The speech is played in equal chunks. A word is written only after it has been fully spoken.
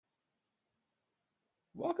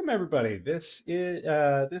Welcome everybody. This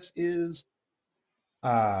is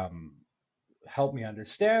um, Help Me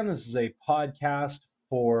Understand. This is a podcast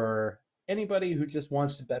for anybody who just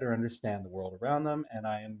wants to better understand the world around them, and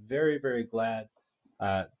I am very, very glad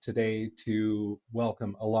today to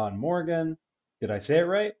welcome Elan Morgan. Did I say it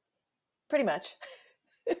right? Pretty much.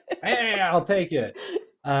 Hey, I'll take it.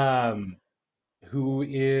 Um, who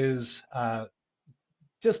is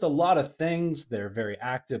just a lot of things. They're very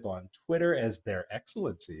active on Twitter as Their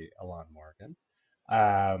Excellency Elan Morgan.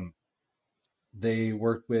 Um, They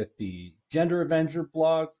worked with the Gender Avenger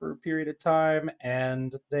blog for a period of time,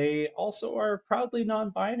 and they also are proudly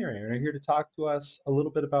non-binary and are here to talk to us a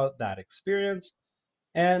little bit about that experience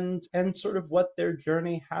and sort of what their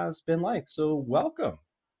journey has been like. So welcome.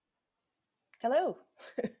 Hello.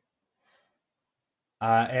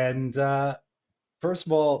 And First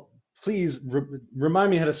of all, please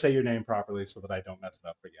remind me how to say your name properly so that I don't mess it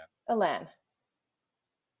up again. Elan.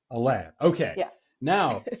 Alan. Okay. Yeah.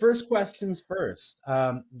 Now, first questions first.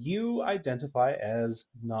 You identify as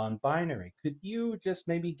non-binary. Could you just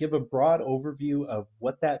maybe give a broad overview of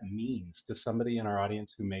what that means to somebody in our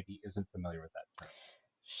audience who maybe isn't familiar with that term?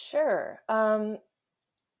 Sure.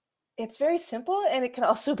 It's very simple and it can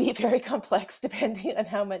also be very complex depending on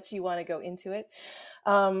how much you want to go into it.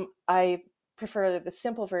 I prefer the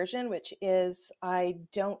simple version, which is I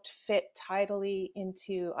don't fit tidily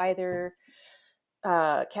into either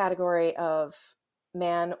category of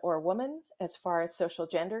man or woman as far as social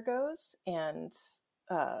gender goes. And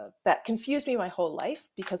that confused me my whole life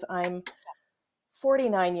because I'm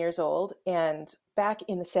 49 years old, and back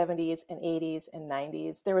in the 70s and 80s and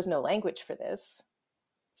 90s, there was no language for this.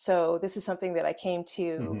 So this is something that I came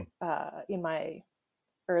to Hmm. in my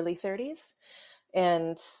early 30s.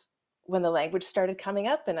 And when the language started coming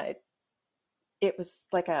up, it was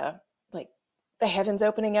like the heavens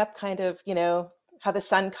opening up, kind of, how the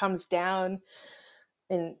sun comes down,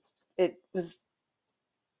 and it was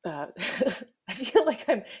uh, I feel like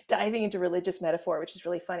I'm diving into religious metaphor, which is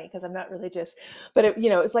really funny because I'm not religious, but it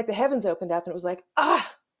was like the heavens opened up and it was like,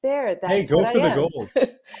 there, Hey, that's go what I for the am. gold.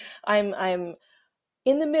 I'm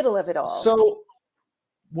in the middle of it all. So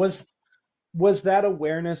was was that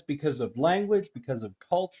awareness because of language, because of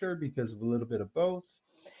culture, because of a little bit of both?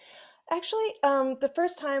 Actually, the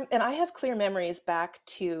first time, and I have clear memories back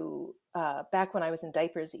when I was in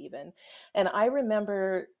diapers, even, and I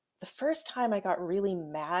remember the first time I got really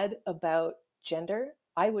mad about gender.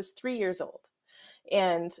 I was 3 years old,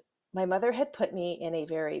 and my mother had put me in a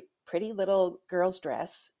very pretty little girl's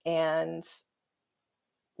dress and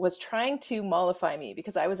was trying to mollify me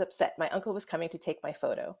because I was upset. My uncle was coming to take my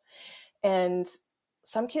photo. And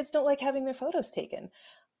some kids don't like having their photos taken.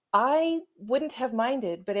 I wouldn't have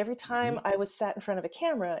minded, but every time Mhm. I was sat in front of a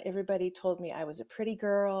camera, everybody told me I was a pretty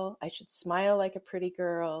girl. I should smile like a pretty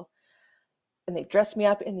girl. And they dressed me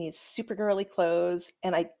up in these super girly clothes.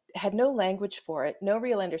 And I had no language for it, no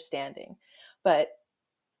real understanding. But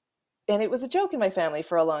and it was a joke in my family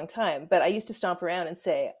for a long time, but I used to stomp around and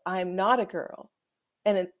say, I'm not a girl.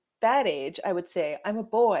 And at that age, I would say, I'm a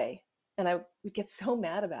boy. And I would get so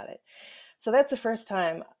mad about it. So that's the first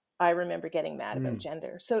time I remember getting mad about Mm.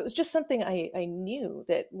 gender. So it was just something I knew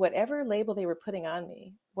that whatever label they were putting on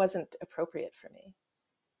me wasn't appropriate for me.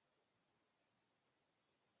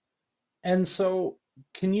 And so,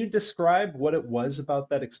 can you describe what it was about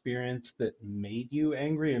that experience that made you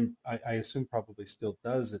angry? And I assume probably still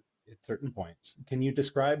does at certain points. Can you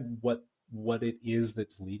describe what it is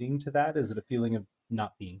that's leading to that? Is it a feeling of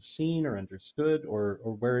not being seen or understood, or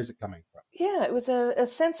where is it coming from? Yeah, it was a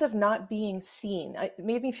sense of not being seen. It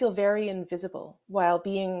made me feel very invisible while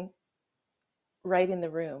being right in the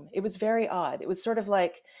room. It was very odd. It was sort of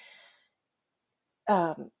um,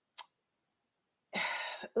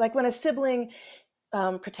 like when a sibling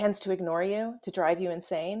pretends to ignore you to drive you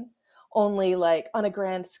insane, only like on a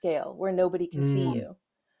grand scale where nobody can see Mm. you.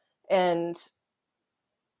 And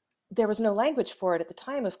there was no language for it at the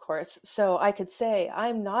time, of course. So I could say,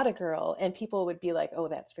 I'm not a girl. And people would be like, oh,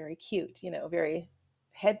 that's very cute, very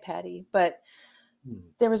head patty. But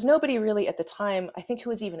Mm. there was nobody really at the time, I think, who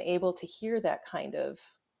was even able to hear that kind of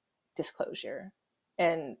disclosure.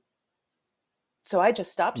 And so I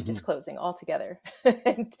just stopped Mhm. disclosing altogether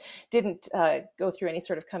and didn't go through any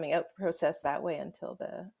sort of coming out process that way until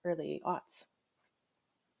the early aughts.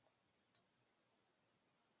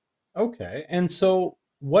 Okay. And so,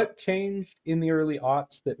 what changed in the early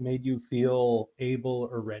aughts that made you feel able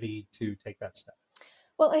or ready to take that step?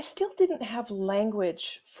 Well, I still didn't have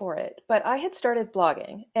language for it, but I had started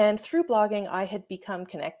blogging. And through blogging, I had become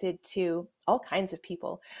connected to all kinds of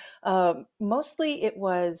people. Mostly it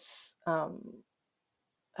was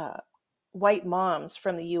uh, white moms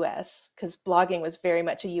from the US, because blogging was very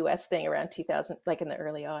much a US thing around 2000, like in the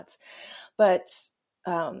early aughts. But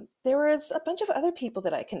there was a bunch of other people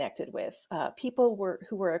that I connected with,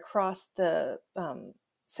 who were across the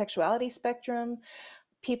sexuality spectrum,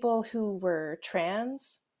 people who were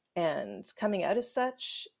trans and coming out as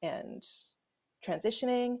such and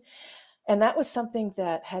transitioning. And that was something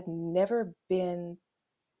that had never been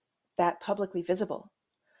that publicly visible.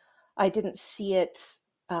 I didn't see it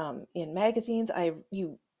in magazines.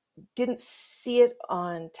 You didn't see it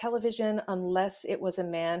on television unless it was a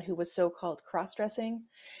man who was so-called cross-dressing,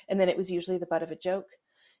 and then it was usually the butt of a joke,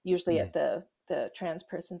 usually Mm, at the trans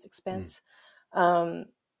person's mm, expense. Um,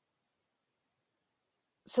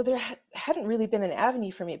 so there hadn't really been an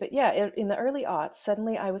avenue for me. But yeah, in the early aughts,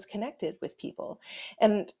 suddenly I was connected with people,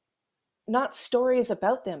 and not stories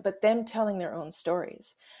about them, but them telling their own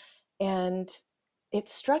stories. And it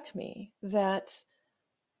struck me that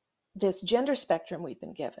this gender spectrum we'd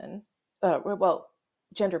been given, well,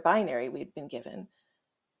 gender binary we'd been given,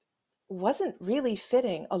 wasn't really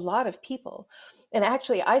fitting a lot of people. And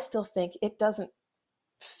actually, I still think it doesn't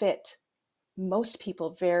fit most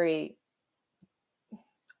people very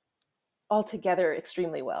altogether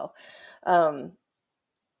extremely well. Um,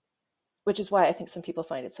 which is why I think some people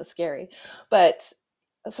find it so scary. But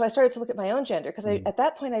so I started to look at my own gender, because mm, at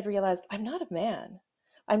that point I'd realized I'm not a man.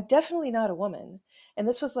 I'm definitely not a woman. And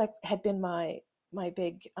this was like, had been my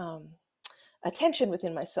big attention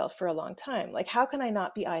within myself for a long time. Like, how can I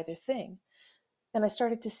not be either thing? And I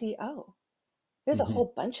started to see, oh, there's a mhm,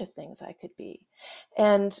 whole bunch of things I could be.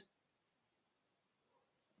 And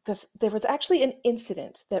there was actually an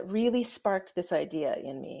incident that really sparked this idea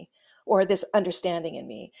in me, or this understanding in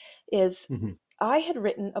me. Is mhm, I had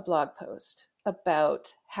written a blog post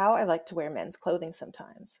about how I like to wear men's clothing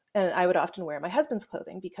sometimes, and I would often wear my husband's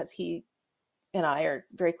clothing because he and I are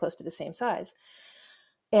very close to the same size.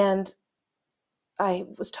 And I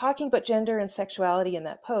was talking about gender and sexuality in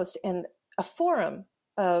that post, and a forum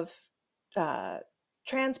of uh,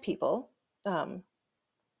 trans people um,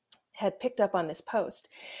 had picked up on this post,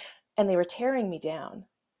 and they were tearing me down.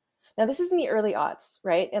 Now, this is in the early aughts,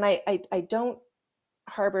 right? And I don't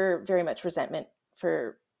harbor very much resentment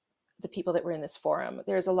for the people that were in this forum.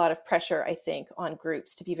 There's a lot of pressure, I think, on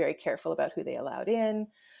groups to be very careful about who they allowed in,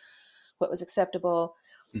 what was acceptable.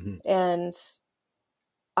 mhm. And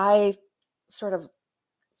I sort of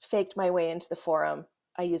faked my way into the forum.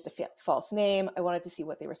 I used a false name. I wanted to see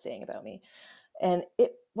what they were saying about me. And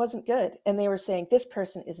it wasn't good. And they were saying, this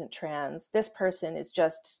person isn't trans. This person is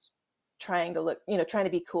just trying to look, trying to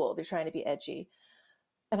be cool. They're trying to be edgy.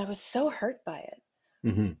 And I was so hurt by it.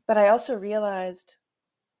 Mhm. But I also realized,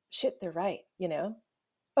 shit, they're right.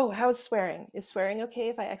 Oh, how's swearing? Is swearing okay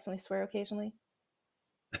if I accidentally swear occasionally?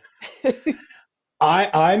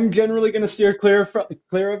 I'm generally going to steer clear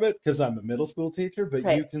of it because I'm a middle school teacher, but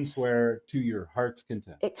Right. you can swear to your heart's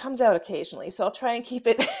content. It comes out occasionally, so I'll try and keep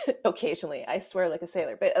it occasionally. I swear like a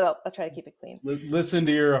sailor, but I'll try to keep it clean. Listen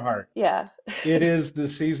to your heart. Yeah. It is the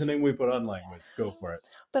seasoning we put on language. Go for it.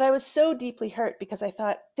 But I was so deeply hurt because I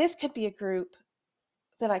thought this could be a group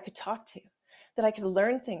that I could talk to, that I could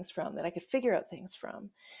learn things from, that I could figure out things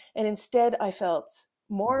from. And instead, I felt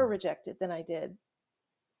more Mhm. rejected than I did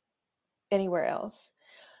anywhere else.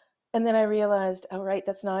 And then I realized, oh, right,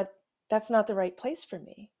 that's not the right place for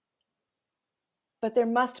me. But there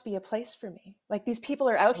must be a place for me. Like, these people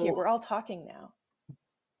are out here. So We're all talking now.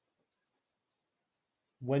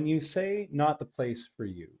 when you say not the place for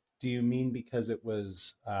you, do you mean because it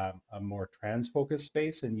was a more trans-focused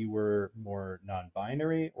space and you were more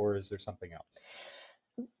non-binary, or is there something else?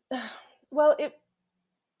 Well,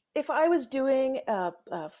 if I was doing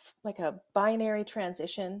like a binary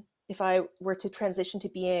transition, if I were to transition to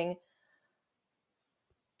being,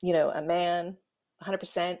 a man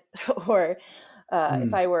 100%, or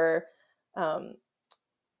if Mm, I were um,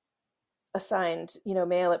 assigned,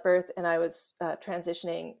 male at birth, and I was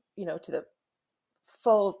transitioning, to the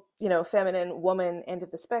full, feminine woman end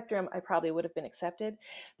of the spectrum, I probably would have been accepted.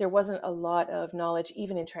 There wasn't a lot of knowledge,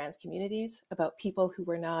 even in trans communities, about people who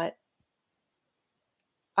were not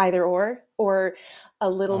either or a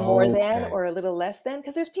little more than okay. or a little less than,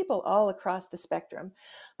 because there's people all across the spectrum.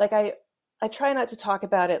 Like, I try not to talk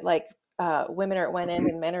about it like women are at one end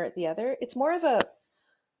and men are at the other. It's more of a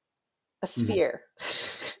Mhm. sphere.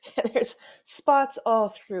 And there's spots all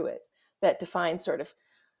through it that define sort of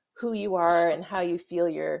who you are and how you feel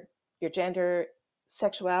your gender,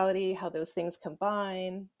 sexuality, how those things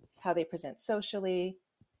combine, how they present socially.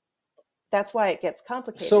 That's why it gets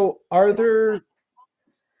complicated. So are there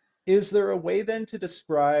Is there a way then to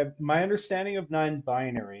describe my understanding of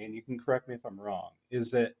non-binary, and you can correct me if I'm wrong,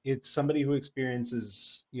 is that it's somebody who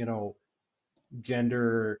experiences,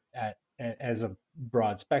 gender as a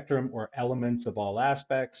broad spectrum or elements of all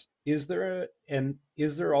aspects. Is there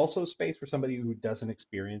also space for somebody who doesn't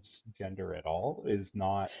experience gender at all,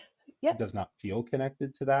 Yeah, does not feel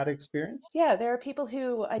connected to that experience? yeah, there are people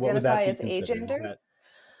who What would identify that be as considered? Is agender,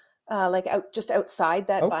 that like just outside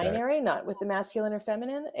that okay? binary, not with the masculine or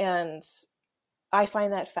feminine, and I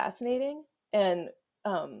find that fascinating. And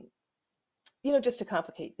um, just to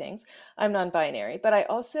complicate things, I'm non-binary, but I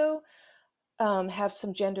also have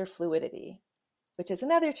some gender fluidity, which is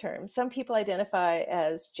another term. Some people identify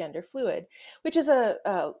as gender fluid, which is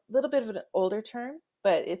a little bit of an older term,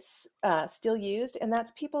 but it's still used. And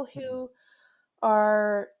that's people Mhm. who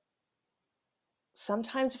are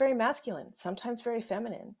sometimes very masculine, sometimes very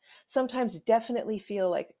feminine, sometimes definitely feel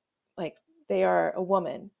like they are a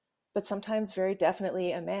woman, but sometimes very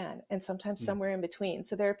definitely a man, and sometimes Mhm. somewhere in between.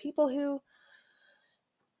 So there are people who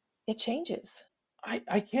it changes.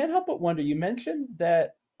 I can't help but wonder, you mentioned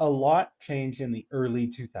that a lot changed in the early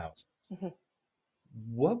 2000s. Mhm.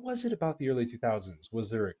 What was it about the early 2000s? Was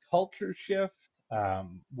there a culture shift?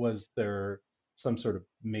 Was there some sort of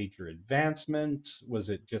major advancement? Was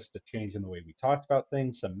it just a change in the way we talked about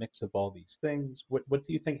things, some mix of all these things? What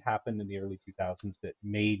do you think happened in the early 2000s that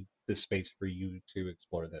made the space for you to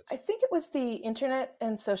explore I this? think it was the internet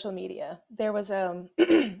and social media. There was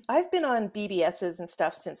I've been on BBSs and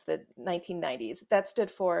stuff since the 1990s. That stood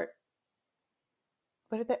for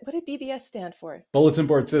what did BBS stand for? Bulletin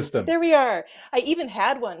board system. There we are. I even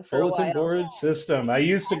had one for a Bulletin while. board system. I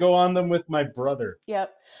used to go on them with my brother.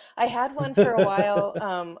 Yep. I had one for a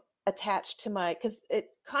while attached to my, because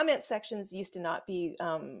comment sections used to not be,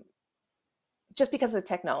 just because of the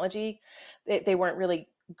technology, they weren't really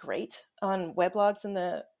great on weblogs in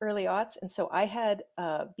the early aughts. And so I had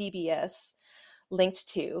BBS linked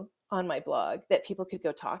to on my blog that people could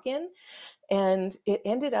go talk in. And it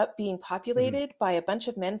ended up being Mhm. populated by a bunch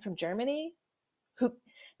of men from Germany who,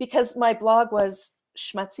 because my blog was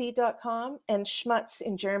schmutzy.com, and schmutz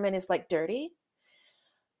in German is like dirty.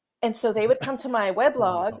 And so they would come to my Oh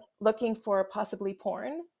weblog no. looking for possibly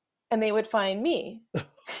porn, and they would find me.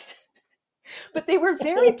 But they were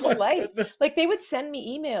very Oh my polite. goodness. Like, they would send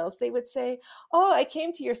me emails. They would say, "Oh, I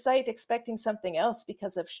came to your site expecting something else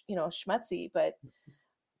because of schmutzy, but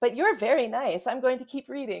you're very nice. I'm going to keep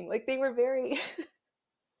reading." Like, they were very.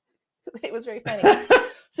 It was very funny.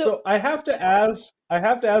 So So I have to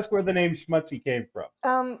ask where the name Schmutzy came from.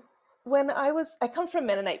 um, when I come from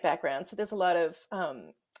Mennonite background, so there's a lot of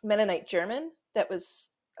Mennonite German that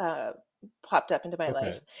was uh, popped up into my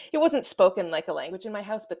life. Okay. It wasn't spoken like a language in my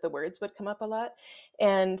house, but the words would come up a lot.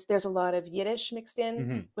 And there's a lot of Yiddish mixed in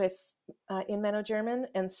Hmm. with in Menno German,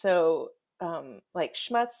 and so like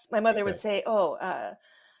schmutz, my mother would Okay. say, "Oh,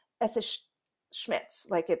 es ist schmitz,"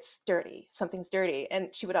 like it's dirty, something's dirty,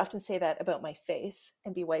 and she would often say that about my face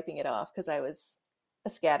and be wiping it off because I was a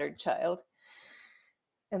scattered child.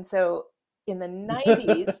 And so in the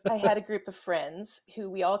 90s, I had a group of friends who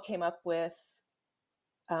we all came up with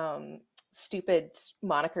um, stupid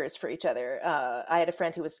monikers for each other. I had a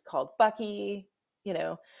friend who was called Bucky, you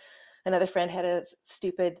know, another friend had a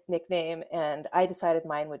stupid nickname, and I decided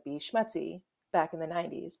mine would be Schmutzy back in the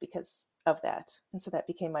 90s because of that. And so that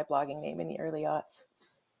became my blogging name in the early aughts.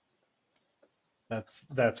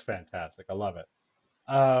 That's fantastic. I love it.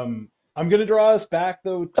 I'm going to draw us back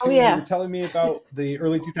though Oh, to you were yeah, telling me about the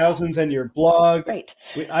early 2000s and your blog. right.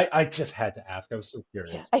 I just had to ask. I was so Yeah.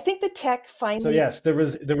 curious. I think the tech So finally, yes, there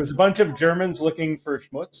was a bunch of Germans looking for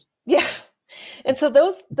schmutz. yeah. And so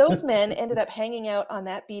those men ended up hanging out on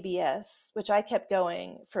that BBS, which I kept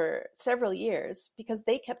going for several years because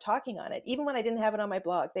they kept talking on it. Even when I didn't have it on my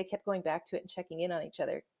blog, they kept going back to it and checking in on each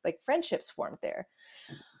other. Like, friendships formed there.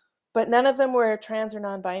 But none of them were trans or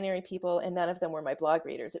non-binary people, and none of them were my blog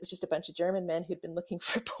readers. It was just a bunch of German men who'd been looking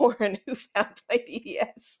for porn who found my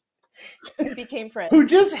BBS and became Who friends.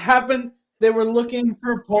 just happened they were looking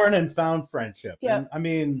for porn and found friendship. Yeah. And I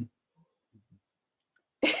mean,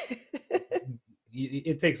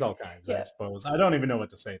 it takes all kinds, I Yeah. suppose. I don't even know what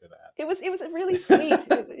to say to It was really sweet.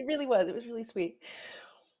 that. It really was. It was really sweet.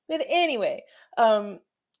 But anyway, um,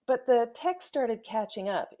 but the tech started catching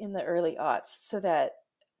up in the early aughts so that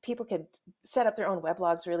people could set up their own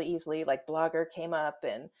weblogs really easily. Like, Blogger came up,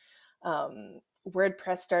 and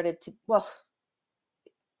WordPress started to, well,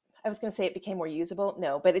 I was going to say it became more usable.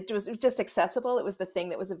 No, but it was just accessible. It was the thing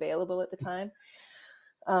that was available at the time.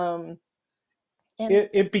 Um, and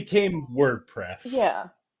It became WordPress. yeah,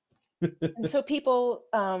 and so people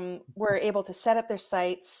were able to set up their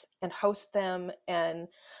sites and host them, and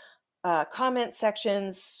comment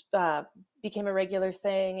sections became a regular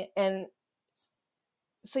thing. And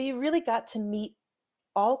so you really got to meet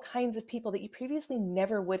all kinds of people that you previously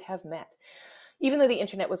never would have met. Even though the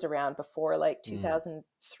internet was around before like Mm.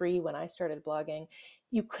 2003 when I started blogging,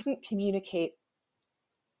 you couldn't communicate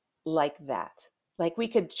like that. Like we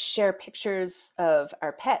could share pictures of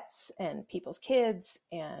our pets and people's kids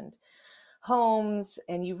and homes,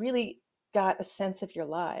 and you really got a sense of your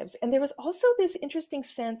lives. And there was also this interesting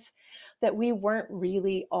sense that we weren't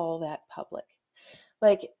really all that public.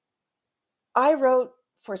 Like I wrote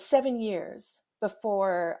for 7 years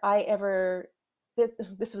before I ever,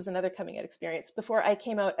 this was another coming out experience, before I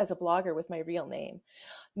came out as a blogger with my real name.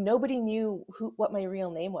 Nobody knew what my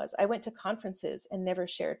real name was. I went to conferences and never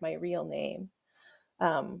shared my real name,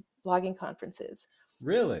 blogging conferences.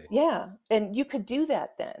 Really? Yeah. And you could do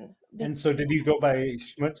that then. And so did you go by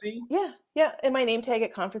Schmutzy? Yeah. Yeah. And my name tag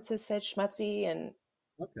at conferences said Schmutzy. And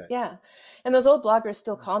Okay. yeah. And those old bloggers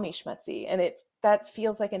still call me Schmutzy. And that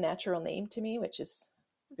feels like a natural name to me, which is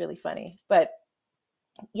really funny. But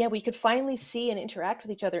yeah, we could finally see and interact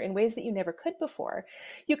with each other in ways that you never could before.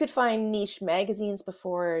 You could find niche magazines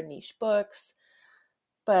before, niche books,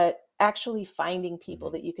 but actually finding people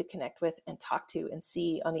Mhm. that you could connect with and talk to and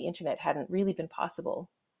see on the internet hadn't really been possible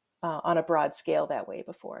on a broad scale that way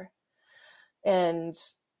before. And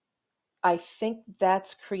I think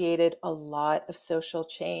that's created a lot of social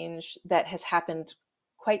change that has happened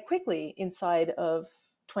quite quickly inside of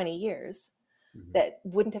 20 years Mhm. that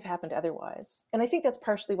wouldn't have happened otherwise. And I think that's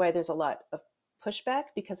partially why there's a lot of pushback,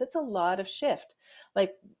 because it's a lot of shift.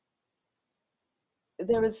 Like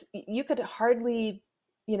there Mm. was, you could hardly,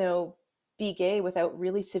 you know, be gay without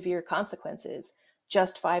really severe consequences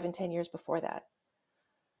just 5 and 10 years before that,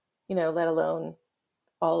 let alone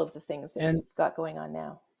all of the things that we've And got going on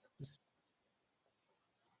now.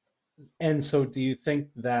 and so do you think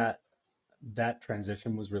that that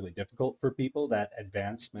transition was really difficult for people, that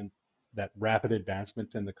advancement, that rapid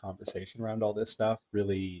advancement in the conversation around all this stuff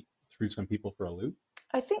really threw some people for a loop?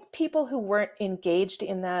 I think people who weren't engaged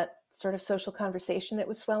in that sort of social conversation that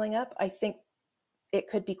was swelling up, I think it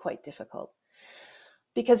could be quite difficult.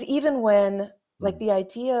 Because even when, like, Mm. the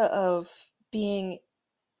idea of being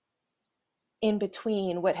in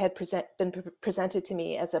between what had been presented to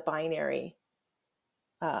me uh,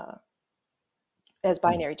 as Mm.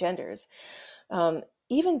 binary genders,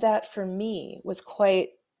 even that for me was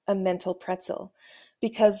quite a mental pretzel,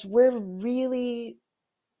 because we're really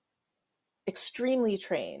extremely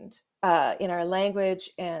trained in our language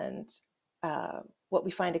and what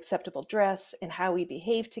we find acceptable dress and how we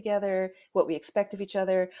behave together, what we expect of each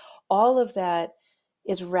other. All of that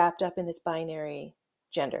is wrapped up in this binary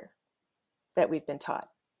gender that we've been taught.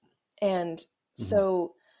 And Mhm.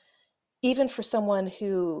 so, even for someone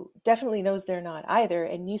who definitely knows they're not either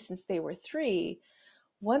and knew since they were 3,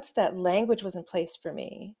 once that language was in place for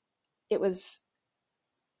me, it was,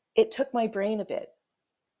 it took my brain a bit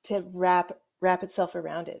to wrap itself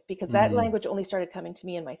around it, because that Mhm. language only started coming to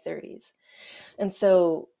me in my 30s. And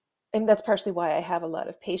so, and that's partially why I have a lot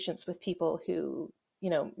of patience with people who,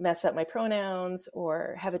 mess up my pronouns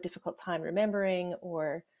or have a difficult time remembering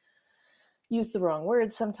or use the wrong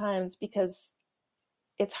words sometimes, because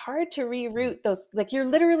it's hard to Mm. reroute those. Like, you're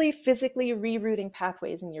literally physically rerouting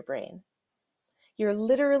pathways in your brain. You're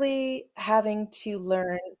literally having to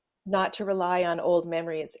learn not to rely on old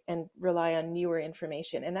memories and rely on newer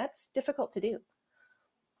information, and that's difficult to do.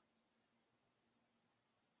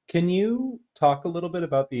 Can you talk a little bit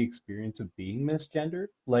about the experience of being misgendered?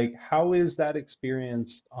 Like, how is that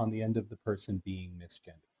experience on the end of the person being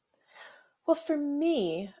misgendered? Well, for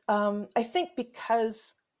me, I think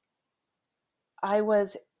because I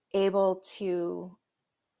was able to,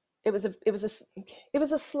 it was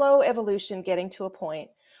a slow evolution getting to a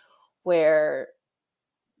point where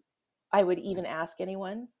I would even ask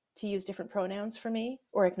anyone to use different pronouns for me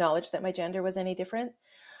or acknowledge that my gender was any different.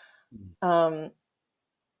 Mm. Um,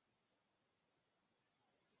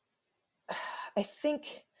 I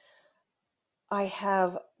think I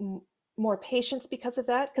have more patience because of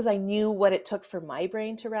that, because I knew what it took for my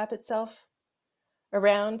brain to wrap itself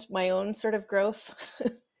around my own sort of growth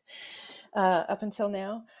up until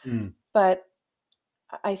now. Mm. But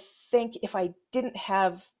I think if I didn't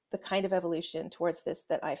have the kind of evolution towards this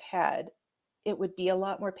that I've had, it would be a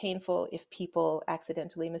lot more painful if people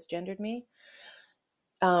accidentally misgendered me.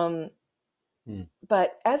 Um, Mm.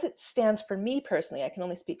 but as it stands for me personally, I can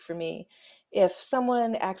only speak for me. If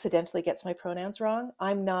someone accidentally gets my pronouns wrong,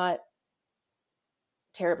 I'm not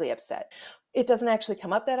terribly upset. It doesn't actually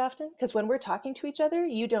come up that often, because when we're talking to each other,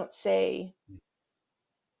 you don't say, Mm.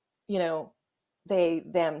 you know, they,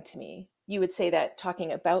 them to me. you would say that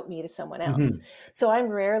talking about me to someone else. Hmm. So I'm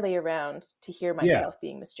rarely around to hear Yeah. myself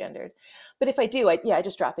being misgendered. But if I do, I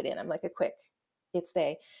just drop it in. I'm like a quick, it's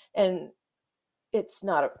they. And it's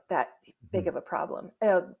not that big Hmm. of a problem.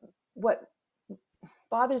 What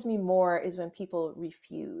bothers me more is when people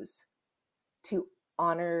refuse to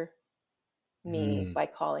honor me Hmm. by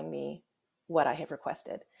calling me what I have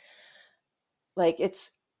requested. Like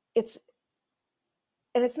it's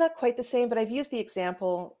and it's not quite the same, but I've used the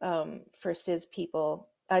example for cis people.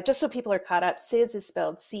 Just so people are caught up, cis is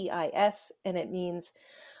spelled CIS, and it means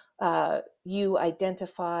you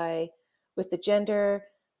identify with the gender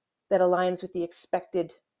that aligns with the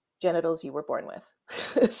expected genitals you were born with.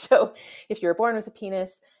 So if you were born with a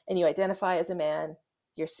penis and you identify as a man,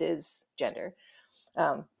 you're cisgender.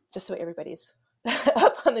 Just so everybody's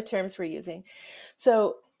up on the terms we're using.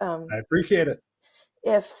 So I appreciate it.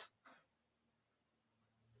 if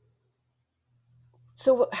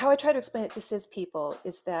so, how I try to explain it to cis people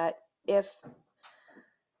is that if,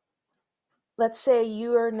 let's say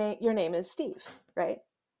your name is Steve, right?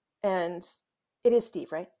 And it is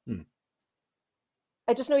Steve, right? Hmm.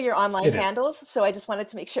 I just know your online It is. handles, so I just wanted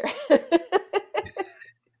to make sure.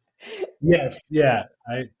 Yes. Yeah.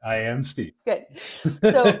 I am Steve. Good.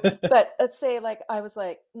 So, but let's say like I was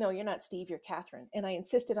like, no, you're not Steve, you're Catherine. And I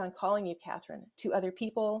insisted on calling you Catherine to other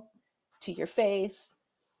people, to your face.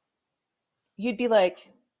 You'd be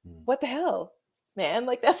like, Hmm. what the hell, man?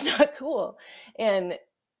 Like, that's not cool. And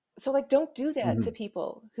so, like, don't do that to Hmm.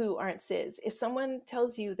 people who aren't cis. If someone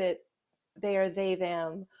tells you that they are they,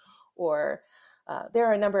 them, or there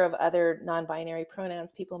are a number of other non binary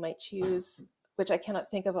pronouns people might choose, which I cannot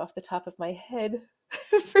think of off the top of my head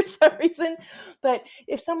for some reason. But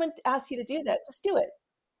if someone asks you to do that, just do it.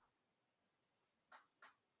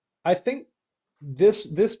 I think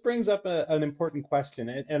this brings up an important question,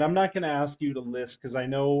 and I'm not going to ask you to list because I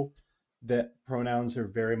know that pronouns are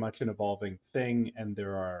very much an evolving thing, and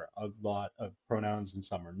there are a lot of pronouns, and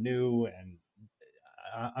some are new, and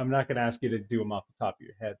I'm not going to ask you to do them off the top of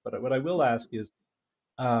your head. But what I will ask is,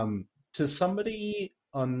 to somebody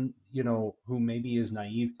on, who maybe is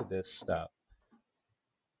naive to this stuff,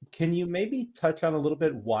 can you maybe touch on a little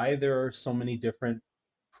bit why there are so many different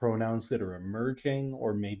pronouns that are emerging,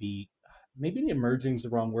 or maybe emerging is the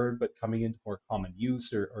wrong word, but coming into more common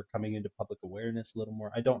use, or coming into public awareness a little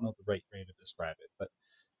more? I don't know the right way to describe it, but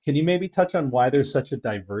can you maybe touch on why there's such a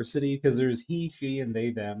diversity? Because there's he, she, and they,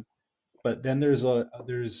 them, but then there's a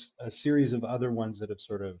series of other ones that have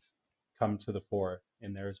sort of come to the fore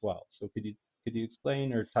in there as well. So could you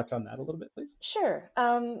explain or touch on that a little bit, please? Sure.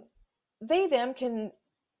 They, them can,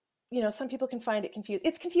 some people can find it confused.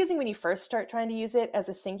 It's confusing when you first start trying to use it as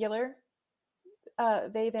a singular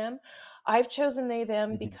they, them. I've chosen they,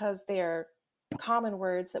 them Hmm. because they're common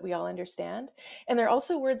words that we all understand. And they're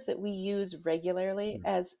also words that we use regularly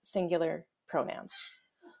as singular pronouns.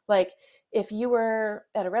 Like if you were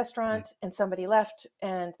at a Hmm. restaurant and somebody left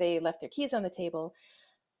and they left their keys on the table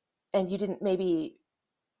and you didn't maybe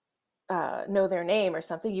know their name or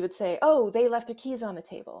something, you would say, oh, they left their keys on the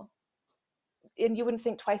table. And you wouldn't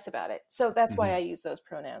think twice about it. So that's why Hmm. I use those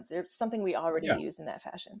pronouns. They're something we already Yeah. use in that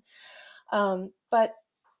fashion. But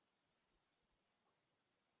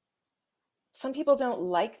some people don't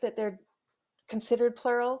like that they're considered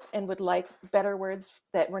plural and would like better words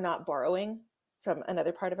that we're not borrowing from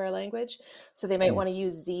another part of our language. So they might Hmm. want to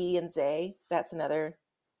use Z and Zay. That's another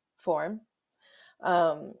form.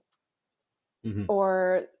 Um, Hmm.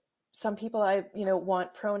 or some people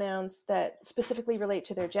want pronouns that specifically relate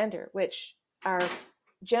to their gender, which our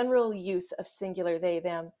general use of singular they,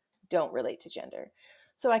 them don't relate to gender.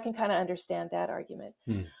 So I can kind of understand that argument.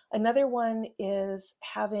 Hmm. Another one is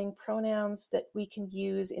having pronouns that we can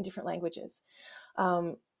use in different languages.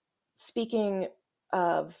 Um, Speaking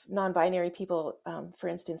of non-binary people, for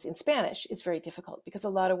instance, in Spanish is very difficult because a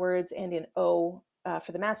lot of words end in O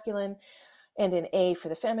for the masculine and in A for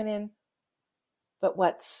the feminine. But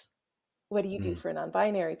what do you do Hmm. for a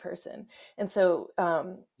non-binary person? And so,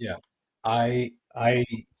 Yeah. I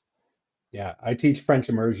Yeah, I teach French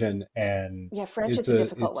immersion, and yeah, French it's is a a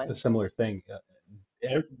difficult it's a one. similar thing.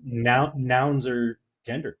 Nouns are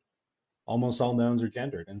gendered. Almost all nouns are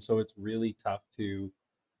gendered, and so it's really tough to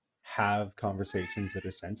have conversations that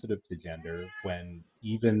are sensitive to gender when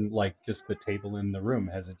even like just the table in the room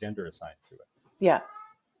has a gender assigned to Yeah,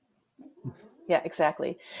 yeah,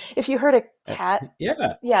 exactly. If you heard a it. cat,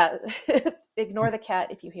 Yeah. yeah, ignore the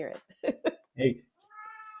cat if you hear it. Hey,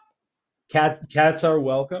 cats are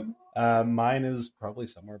welcome. Mine is probably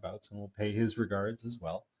somewhere about, so we'll pay his regards as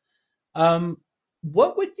well. Um,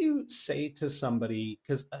 what would you say to somebody?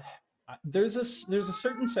 Because there's a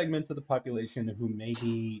certain segment of the population who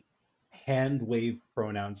maybe hand wave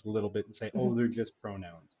pronouns a little bit and say, Mhm. oh, they're just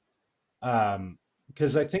pronouns. Um,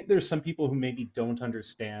 because I think there's some people who maybe don't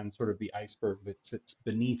understand sort of the iceberg that sits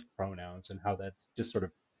beneath pronouns and how that's just sort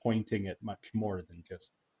of pointing at much more than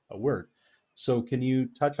just a word. So can you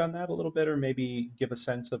touch on that a little bit, or maybe give a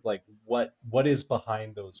sense of like what is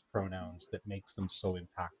behind those pronouns that makes them so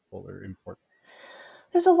impactful or important?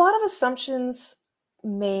 There's a lot of assumptions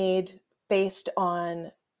made based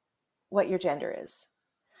on what your gender is,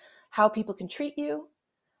 how people can treat you,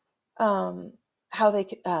 um,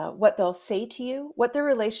 what they'll say to you, what their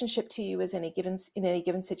relationship to you is in any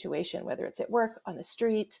given situation, whether it's at work, on the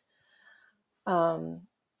street, um,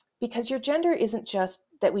 because your gender isn't just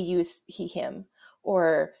that we use he, him,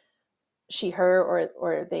 or she, her,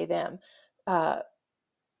 or they, them. Uh,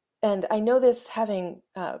 and I know this having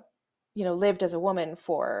lived as a woman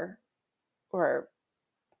for or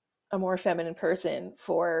a more feminine person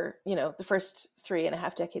for the first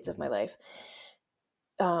 3.5 decades of my Mhm. life.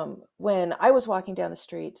 When I was walking down the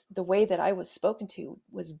street, the way that I was spoken to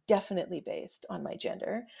was definitely based on my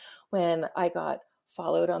gender. When I got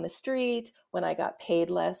followed on the street, when I got paid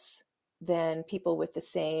less than people with the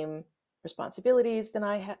same responsibilities that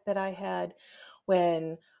I had,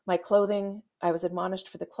 when my clothing, I was admonished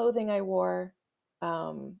for the clothing I wore,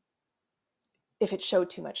 um, if it showed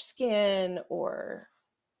too much skin or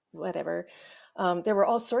whatever. There were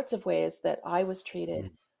all sorts of ways that I was treated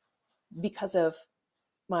Mhm. because of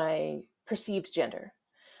my perceived gender.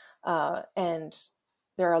 And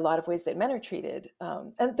there are a lot of ways that men are treated,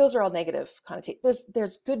 and those are all negative connotations.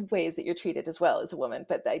 There's good ways that you're treated as well as a woman,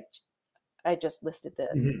 but I just listed the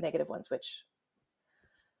Mhm. negative ones, which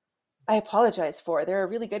I apologize for. There are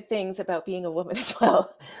really good things about being a woman as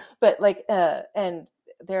well, but and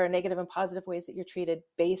there are negative and positive ways that you're treated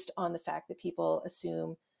based on the fact that people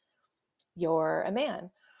assume you're a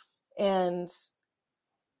man. And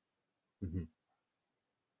Mhm.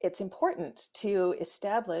 it's important to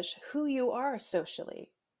establish who you are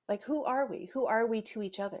socially. Like, who are we? Who are we to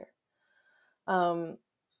each other? Um,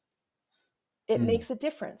 it Mhm. makes a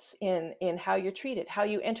difference in how you're treated, how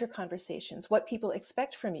you enter conversations, what people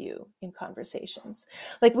expect from you in conversations.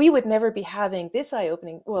 Like, we would never be having this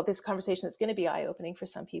conversation that's going to be eye opening for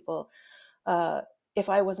some people, uh, if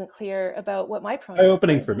I wasn't clear about what my pronouns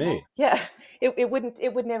Eye-opening were. for me. Yeah, it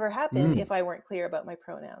would never happen Mm. if I weren't clear about my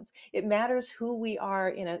pronouns. It matters who we are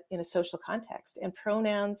in a social context, and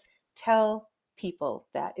pronouns tell people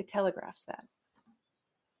that. It telegraphs that.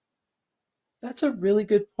 That's a really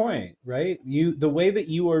good point, right? The way that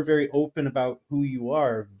you are very open about who you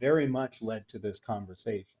are very much led to this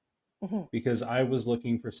conversation Mhm. because I was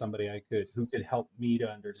looking for somebody who could help me to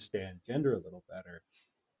understand gender a little better.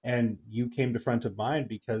 And you came to front of mind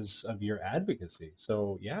because of your advocacy.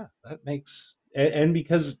 So yeah, that makes and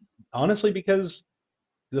because honestly, because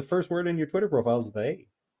the first word in your Twitter profile is they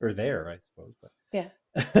or there, I suppose. Yeah.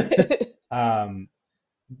 But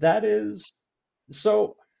that is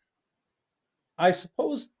so I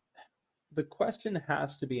suppose the question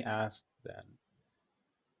has to be asked then.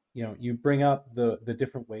 You know, you bring up the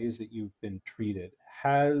different ways that you've been treated.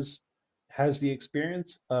 Has the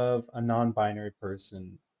experience of a non-binary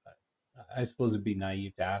person, I suppose it'd be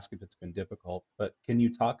naive to ask if it's been difficult, but can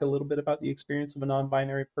you talk a little bit about the experience of a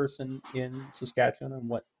non-binary person in Saskatchewan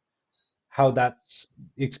and how that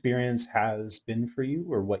experience has been for you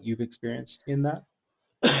or what you've experienced in that?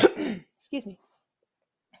 Excuse me.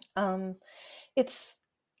 Um, it's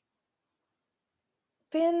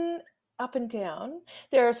been up and down.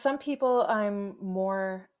 There are some people I'm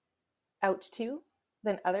more out to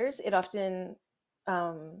than others. It often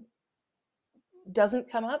um, doesn't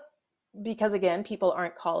come up because, again, people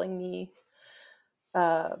aren't calling me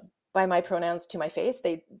uh, by my pronouns to my face.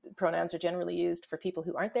 Pronouns are generally used for people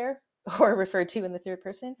who aren't there or referred to in the third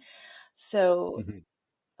person. So Mhm.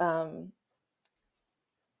 um,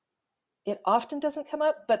 it often doesn't come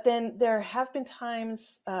up. But then there have been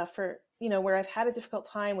times for where I've had a difficult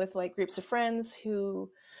time with like groups of friends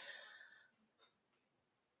who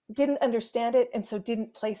didn't understand it and so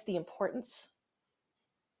didn't place the importance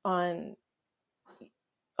on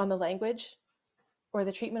the language or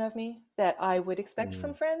the treatment of me that I would expect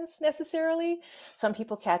from Mm. friends necessarily. Some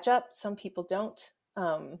people catch up, some people don't.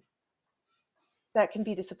 Um, that can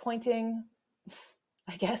be disappointing,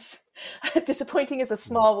 I guess. Disappointing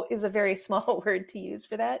Mm. is a very small word to use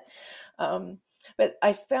for that. Um, but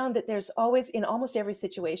I found that there's always, in almost every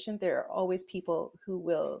situation, there are always people who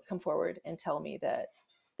will come forward and tell me that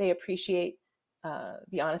they appreciate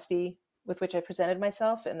the honesty with which I presented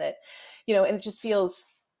myself, and that, and it just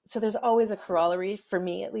feels so. There's always a corollary for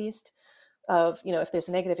me, at least, of if there's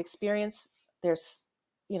a negative experience, there's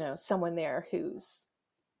someone there who's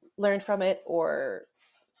learned from it or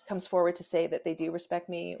comes forward to say that they do respect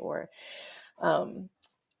me. Or um,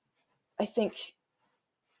 I think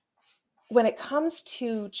when it comes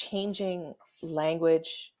to changing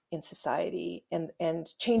language in society and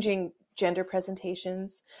changing gender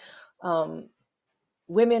presentations, um,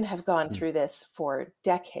 women have gone Mm, through this for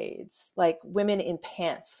decades. Like women in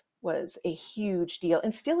pants was a huge deal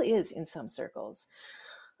and still is in some circles.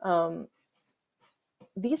 Um,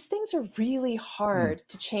 these things are really mm, hard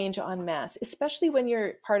to change en masse, especially when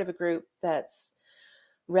you're part of a group that's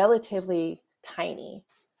relatively tiny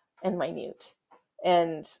and minute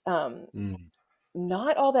and mm.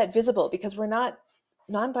 not all that visible, because we're not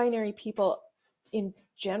non-binary people in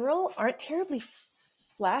general aren't terribly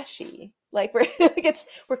flashy. Like we're like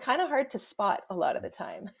we're kind of hard to spot a lot of the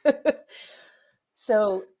time.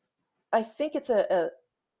 So I think it's a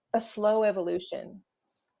slow evolution.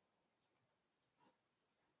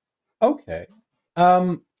 Okay.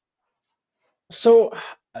 Um, so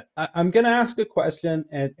I'm going to ask a question,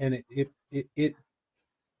 and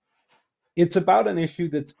it's about an issue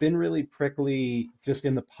that's been really prickly just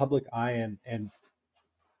in the public eye, and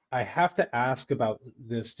I have to ask about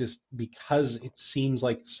this just because it seems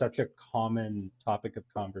like such a common topic of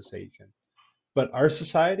conversation. But our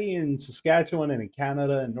society in Saskatchewan and in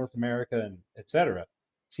Canada and North America and et cetera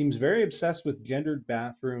seems very obsessed with gendered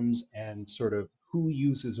bathrooms and sort of who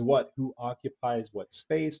uses what, who occupies what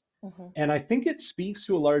space. Hmm. And I think it speaks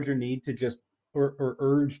to a larger need to just or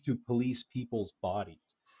urge to police people's bodies.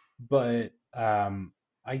 But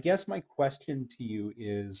I guess my question to you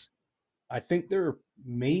is, I think there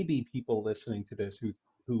may be people listening to this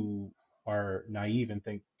who are naive and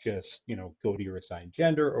think just, go to your assigned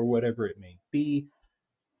gender or whatever it may be.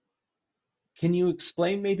 Can you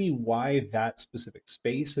explain maybe why that specific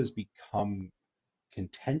space has become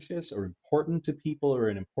contentious or important to people or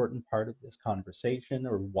an important part of this conversation,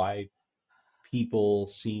 or why people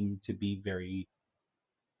seem to be very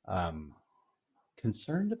um,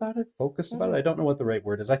 concerned about it, focused about it? I Hmm. don't know what the right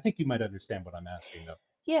word is. I think you might understand what I'm asking, though.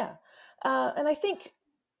 Yeah. And I think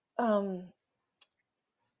um,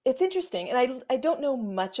 it's interesting. And I don't know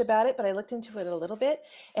much about it, but I looked into it a little bit.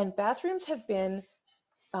 And bathrooms have been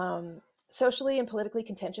um, socially and politically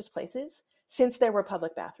contentious places since there were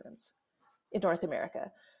public bathrooms in North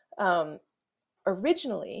America. Um,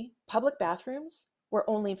 Originally, public bathrooms were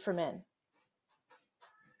only for men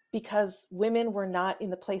because women were not in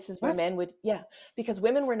the places where What? men would, yeah, because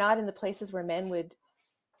women were not in the places where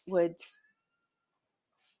would,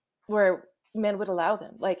 where men would allow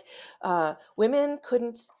them. Like women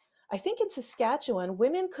couldn't, I think in Saskatchewan,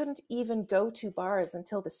 women couldn't even go to bars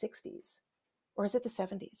until the 60s, or is it the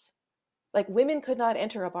 70s? Like women could not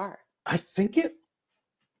enter a bar. I think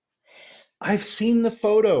I've seen the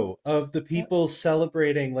photo of the Yep. people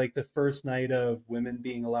celebrating like the first night of women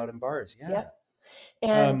being allowed in bars. Yeah. Yep.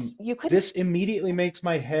 And you couldn't, This immediately makes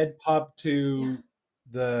my head pop yeah, to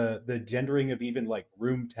the gendering of even like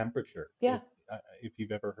room temperature, yeah. if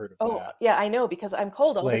you've ever heard of Oh, that. yeah, I know because I'm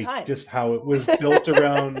cold all the Like time. just how it was built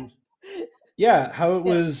around, yeah,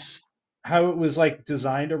 Yeah. how it was like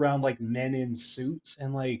designed around like men in suits,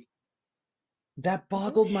 and like that Hmm.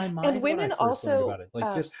 boggled my And mind when I women first learned also, about it. Like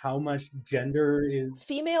just how much gender is.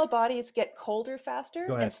 female bodies get colder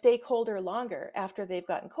Go faster and ahead. stay colder longer after they've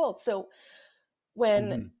gotten cold. So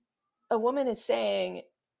when Hmm. a woman is saying,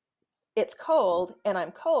 it's cold and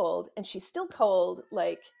I'm cold, and she's still cold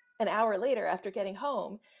like an hour later after getting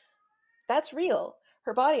home, that's real.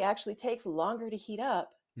 Her body actually takes longer to heat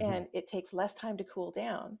up Hmm. and it takes less time to cool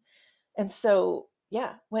down. And so,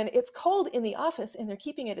 yeah, when it's cold in the office and they're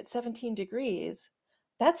keeping it at 17 degrees,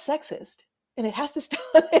 that's sexist. And it has to stop.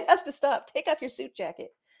 It has to stop. Take off your suit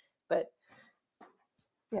jacket. But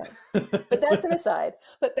yeah, but that's an aside.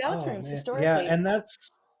 But Oh bathrooms man, yeah, historically, and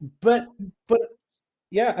but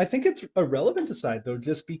yeah, I think it's a relevant aside though,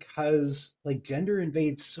 just because like gender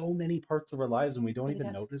invades so many parts of our lives and we don't really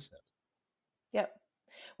even does. notice it. Yep.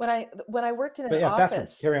 When I worked in an But yeah,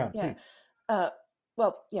 bathrooms, office, carry on, yeah, please. uh,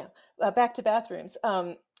 well, yeah, back to bathrooms.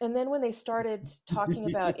 And then when they started talking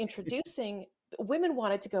about introducing, women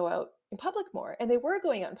wanted to go out in public more, and they were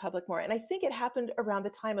going out in public more. And I think it happened around the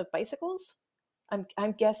time of bicycles.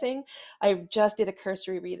 I'm guessing. I just did a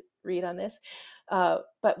cursory read on this,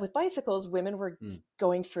 but with bicycles, women were Mm,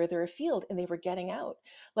 going further afield, and they were getting out.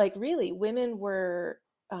 Like really, women were.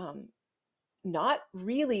 Not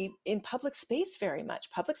really in public space very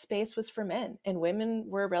much. Public space was for men, and women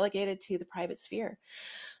were relegated to the private sphere.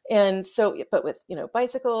 And so, but with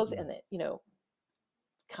bicycles mm, and the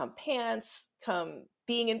come pants, come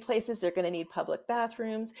being in places, they're going to need public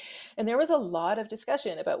bathrooms. And there was a lot of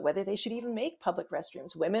discussion about whether they should even make public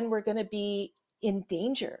restrooms. Women were going to be in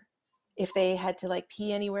danger if they had to like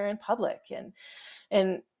pee anywhere in public. And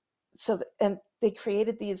and they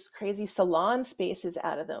created these crazy salon spaces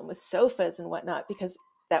out of them with sofas and whatnot, because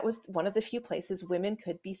that was one of the few places women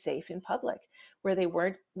could be safe in public, where they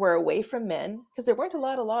were away from men, because there weren't a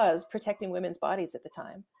lot of laws protecting women's bodies at the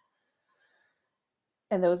time,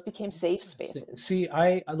 and those became safe spaces. See,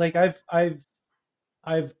 I like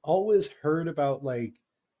I've always heard about like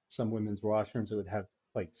some women's washrooms that would have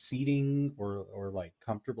like seating or like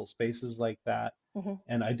comfortable spaces like that. Hmm.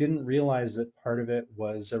 And I didn't realize that part of it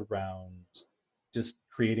was around just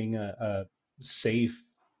creating a safe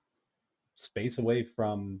space away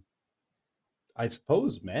from, I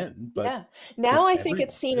suppose, men, but Yeah. Now just I think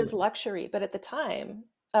it's everyone, seen as really. luxury, but at the time,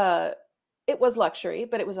 uh, it was luxury,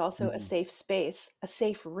 but it was also a Mhm. safe space, a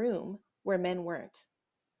safe room where men weren't,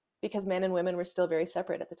 because men and women were still very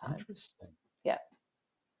separate at the time. Interesting. Yeah.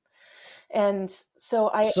 And so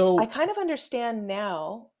I So, kind of understand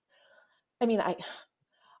now. I mean,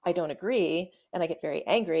 I don't agree, and I get very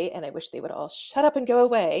angry, and I wish they would all shut up and go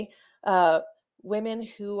away. Uh, Women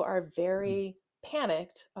who are mm, very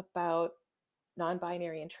panicked about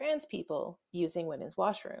non-binary and trans people using women's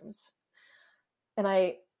washrooms, and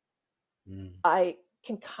mm, I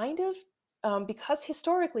can kind of, because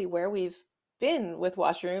historically where we've been with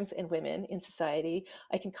washrooms and women in society,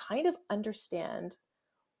 I can kind of understand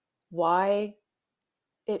why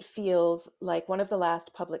it feels like one of the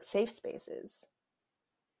last public safe spaces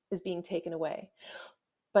is being taken away.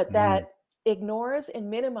 But that mm, ignores and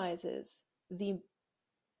minimizes the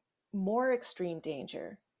more extreme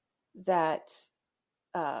danger that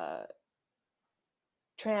uh,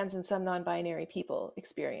 trans and some non binary people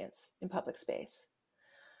experience in public space.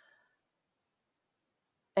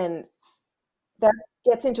 And that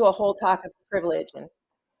gets into a whole talk of privilege. And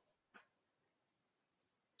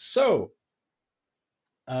so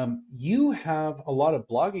you have a lot of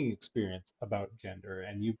blogging experience about gender,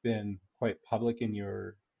 and you've been quite public in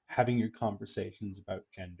your having your conversations about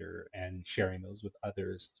gender and sharing those with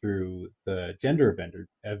others through the Gender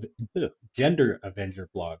Avenger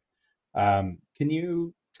blog. Can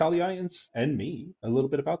you tell the audience and me a little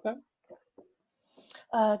bit about that?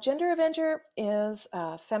 Gender Avenger is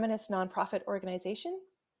a feminist nonprofit organization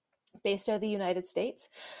based out of the United States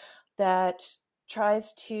that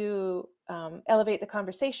tries to elevate the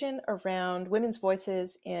conversation around women's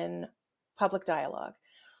voices in public dialogue.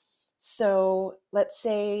 So let's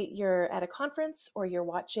say you're at a conference, or you're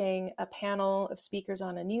watching a panel of speakers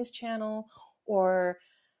on a news channel, or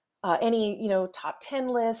any top 10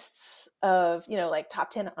 lists of like top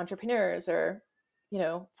 10 entrepreneurs, or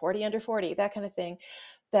 40 under 40, that kind of thing,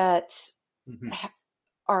 that Hmm.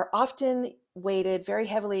 are often weighted very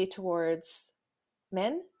heavily towards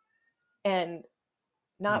men and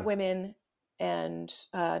not women and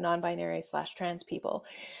non-binary slash trans people.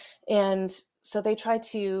 And so they try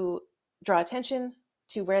to draw attention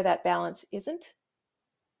to where that balance isn't,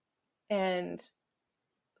 and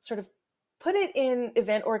sort of put it in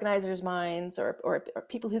event organizers' minds, or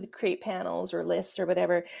people who create panels or lists or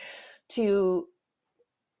whatever, to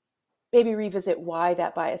maybe revisit why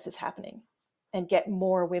that bias is happening and get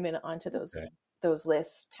more women onto Okay. those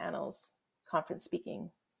lists, panels, conference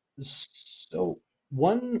speaking. So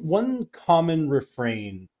one common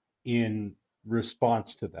refrain in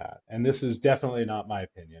response to that, and this is definitely not my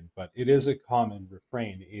opinion, but it is a common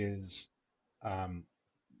refrain, is um,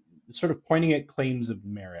 sort of pointing at claims of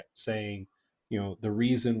merit, saying, the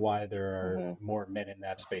reason why there are Mm-hmm. more men in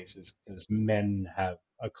that space is because men have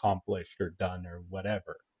accomplished or done or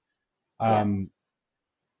whatever. Yeah. Um,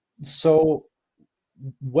 so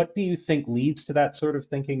what do you think leads to that sort of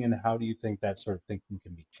thinking, and how do you think that sort of thinking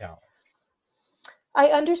can be challenged? I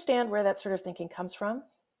understand where that sort of thinking comes from.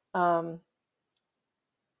 Um,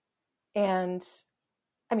 and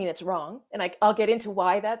I mean, it's wrong. And I'll get into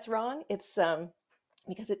why that's wrong. It's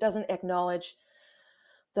because it doesn't acknowledge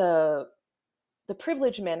the, the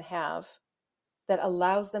privilege men have that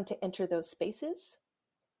allows them to enter those spaces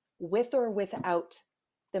with or without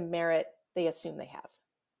the merit they assume they have.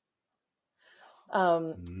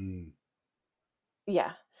 Um, Mm,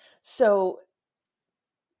 yeah. So,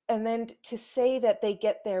 and then to say that they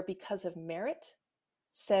get there because of merit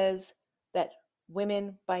says that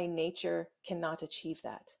women by nature cannot achieve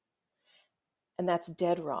that. And that's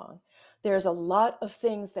dead wrong. There's a lot of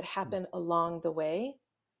things that happen along the way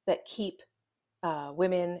that keep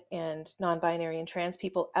women and non binary and trans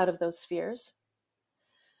people out of those spheres.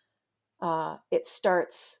 It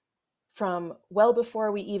starts from well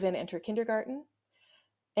before we even enter kindergarten,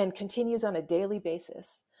 and continues on a daily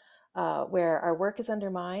basis, where our work is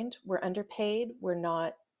undermined, we're underpaid, we're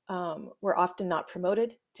often not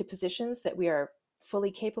promoted to positions that we are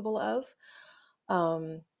fully capable of.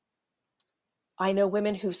 Um, I know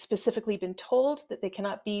women who've specifically been told that they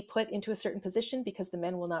cannot be put into a certain position because the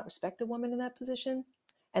men will not respect a woman in that position.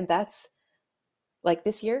 And that's like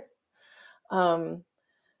this year. Um,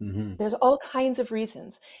 Hmm. there's all kinds of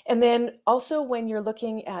reasons. And then also, when you're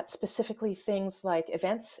looking at specifically things like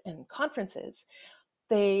events and conferences,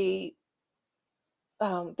 they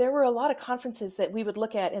there were a lot of conferences that we would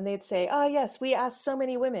look at and they'd say, oh, yes, we asked so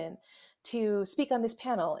many women to speak on this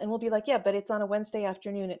panel. And we'll be like, yeah, but it's on a Wednesday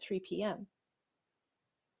afternoon at 3 p.m.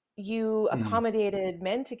 You Mm. accommodated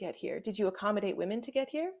men to get here. Did you accommodate women to get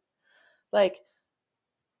here? Like,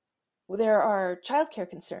 there are childcare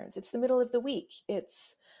concerns. It's the middle of the week.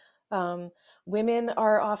 It's um, women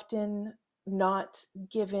are often not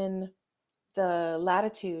given the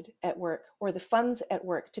latitude at work or the funds at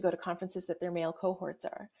work to go to conferences that their male cohorts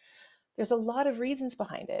are. There's a lot of reasons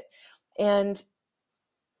behind it. And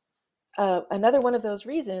another one of those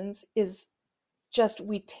reasons is just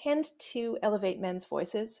we tend to elevate men's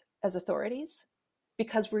voices as authorities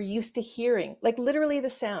because we're used to hearing, like literally the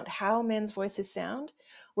sound, how men's voices sound.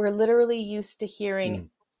 We're literally used to hearing Mm.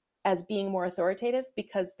 as being more authoritative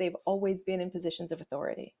because they've always been in positions of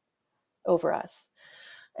authority over us.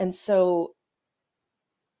 And so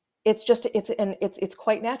it's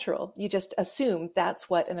quite natural. You just assume that's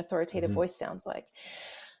what an authoritative Hmm. voice sounds like.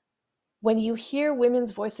 When you hear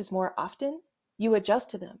women's voices more often, you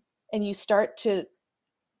adjust to them and you start to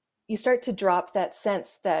drop that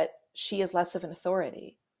sense that she is less of an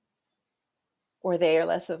authority or they are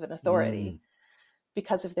less of an Mm. authority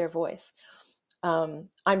because of their voice.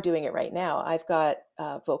 I'm doing it right now. I've got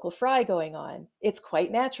vocal fry going on. It's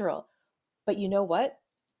quite natural. But you know what?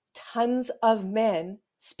 Tons of men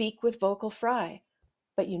speak with vocal fry,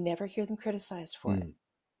 but you never hear them criticized for it.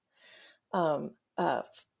 Mm. Um, uh,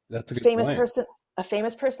 That's a good famous point. person, a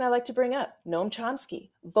famous person I like to bring up, Noam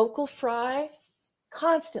Chomsky, vocal fry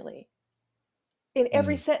constantly in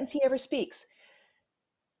every Mm. sentence he ever speaks.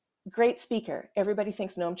 Great speaker. Everybody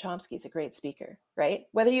thinks Noam Chomsky is a great speaker, right?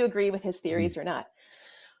 Whether you agree with his Mm. theories or not.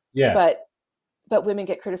 Yeah. But women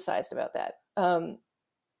get criticized about that.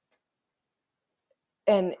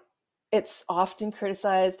 And it's often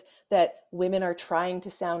criticized that women are trying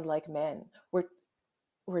to sound like men.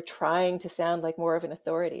 We're trying to sound like more of an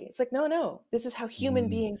authority. It's like, no, no, this is how human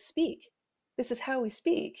Mm. beings speak. This is how we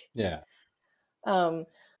speak. Yeah. Um,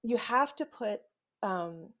 you have to put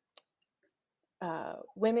um,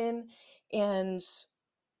 women and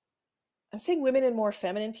I'm saying women and more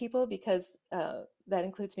feminine people because that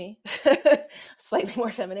includes me, slightly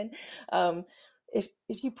more feminine. Um, if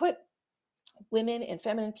you put women and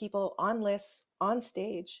feminine people on lists on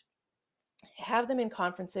stage, have them in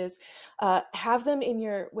conferences, have them in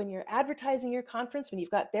your when you're advertising your conference, when you've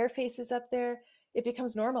got their faces up there, it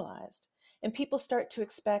becomes normalized, and people start to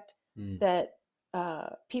expect Mm. that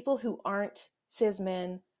people who aren't cis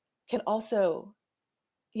men can also,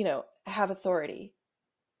 have authority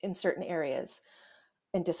in certain areas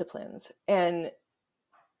and disciplines, and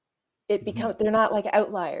it Hmm. becomes they're not like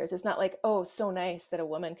outliers. It's not like, oh, so nice that a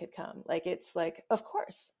woman could come. Like, it's like, of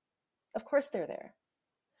course they're there.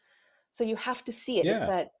 So you have to see it. It's Yeah.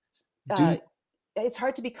 that uh, Do it's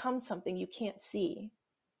hard to become something you can't see,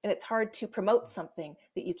 and it's hard to promote something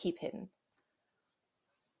that you keep hidden.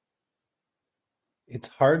 It's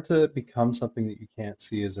hard to become something that you can't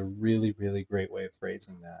see is a really, really great way of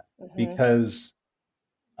phrasing that. Hmm. Because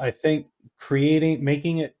I think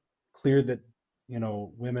making it clear that,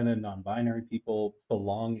 women and non-binary people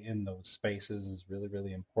belong in those spaces is really,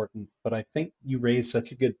 really important. But I think you raised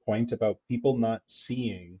such a good point about people not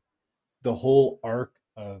seeing the whole arc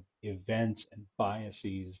of events and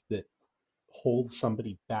biases that hold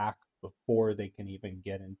somebody back before they can even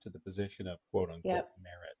get into the position of quote unquote Yep.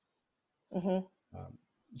 merit. Hmm. Um,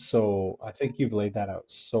 so I think you've laid that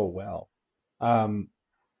out so well. Um,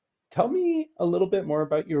 Tell me a little bit more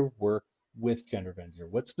about your work with Gender Avenger.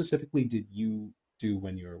 What specifically did you do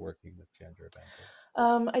when you were working with Gender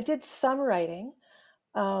Avenger? I did some writing,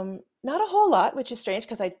 not a whole lot, which is strange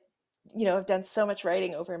because I've done so much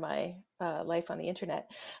writing over my life on the internet.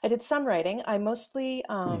 I did some writing.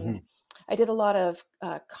 Hmm. I did a lot of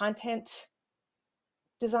content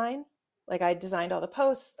design. Like, I designed all the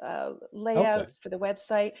posts, Okay. layouts for the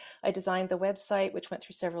website. I designed the website, which went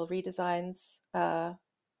through several redesigns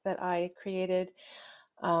that I created.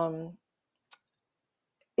 Um,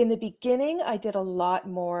 in the beginning, I did a lot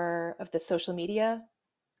more of the social media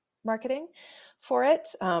marketing for it.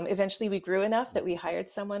 Eventually, we grew enough that we hired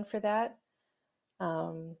someone for that.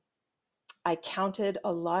 Um, I counted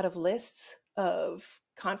a lot of lists of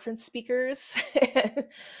conference speakers.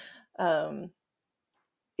 um,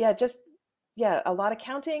 yeah, just yeah, a lot of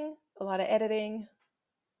counting, a lot of editing.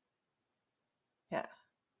 Yeah.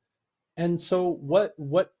 And so what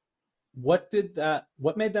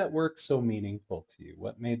made that work so meaningful to you?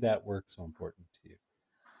 What made that work so important to you?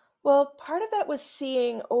 Well, part of that was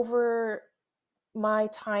seeing over my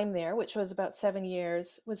time there, which was about 7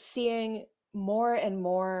 years, was seeing more and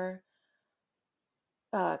more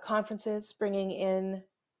conferences bringing in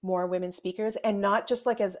more women speakers, and not just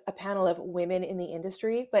like as a panel of women in the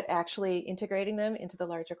industry, but actually integrating them into the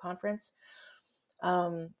larger conference.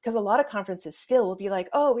 Because a lot of conferences still will be like,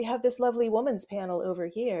 oh, we have this lovely women's panel over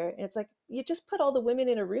here. And it's like, you just put all the women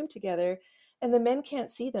in a room together and the men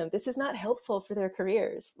can't see them. This is not helpful for their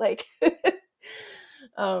careers. Like,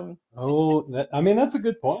 um, Oh, I mean, that's a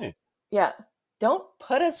good point. yeah, don't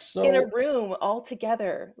put us in a So, room all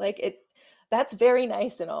together. Like, that's very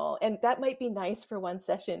nice and all. And that might be nice for one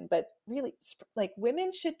session, but really, like,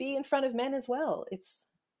 women should be in front of men as well. It's,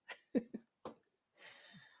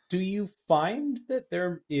 do you find that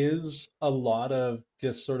there is a lot of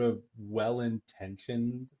just sort of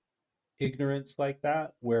well-intentioned ignorance like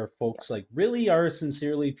that, where yeah. folks like really are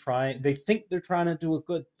sincerely trying, they think they're trying to do a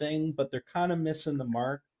good thing, but they're kind of missing the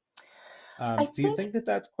mark? I Do you think, think that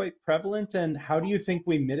that's quite prevalent, and how do you think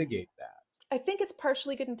we mitigate that? I think it's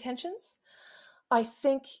partially good intentions. I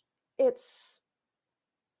think it's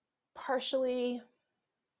partially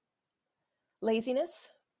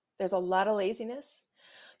laziness. There's a lot of laziness.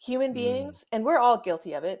 Human Mm, beings, and we're all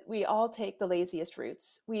guilty of it. We all take the laziest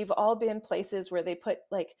routes. We've all been places where they put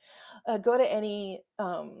like, go to any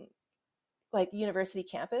like university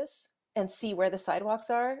campus and see where the sidewalks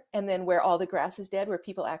are, and then where all the grass is dead, where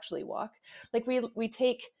people actually walk. Like we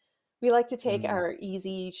like to take mm, our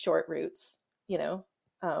easy short routes, you know.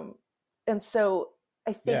 Um, and so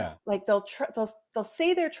I think yeah. like they'll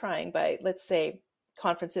say they're trying by, let's say,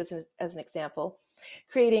 conferences as an example,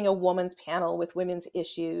 creating a woman's panel with women's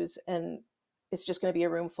issues, and it's just going to be a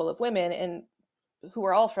room full of women and who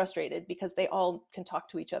are all frustrated because they all can talk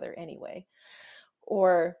to each other anyway.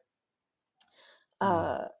 Or Mm,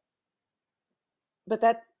 uh, but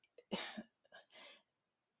that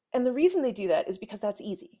and the reason they do that is because that's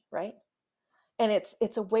easy, right? And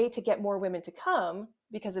it's a way to get more women to come,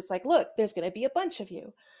 because it's like, look, there's going to be a bunch of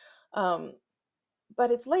you. um,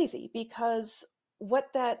 but it's lazy, because what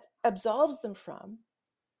that absolves them from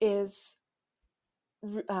is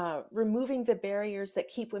removing the barriers that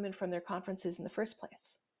keep women from their conferences in the first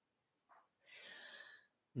place.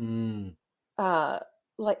 mm. uh,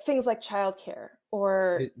 like things like childcare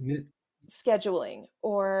or It, scheduling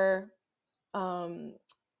or um,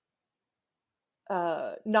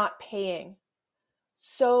 not paying.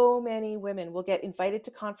 So many women will get invited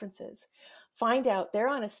to conferences, find out they're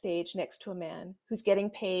on a stage next to a man who's getting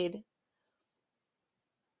paid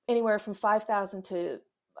anywhere from $5,000 to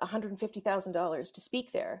 $150,000 to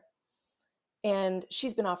speak there, and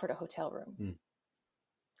she's been offered a hotel room. mm,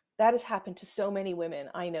 That has happened to so many women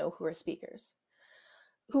I know who are speakers,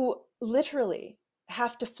 who literally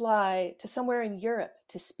have to fly to somewhere in Europe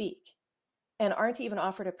to speak and aren't even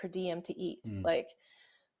offered a per diem to eat. mm. Like,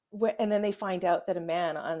 and then they find out that a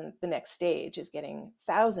man on the next stage is getting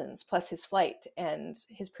thousands plus his flight and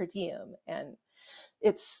his per diem. And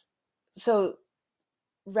it's so,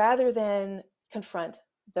 rather than confront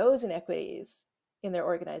those inequities in their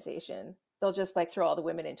organization, they'll just like throw all the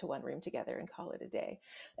women into one room together and call it a day.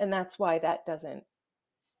 And that's why that doesn't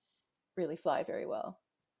really fly very well.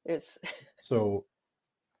 There's, So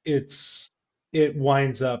it's it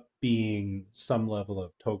winds up being some level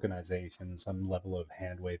of tokenization, some level of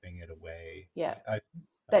hand waving it away. yeah, I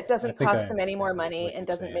that I doesn't think I cost them any more understand money what and you're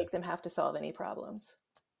doesn't saying. make them have to solve any problems.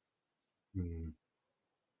 Mm,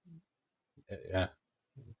 yeah,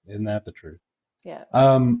 isn't that the truth? Yeah.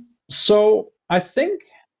 So I think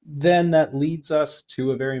then that leads us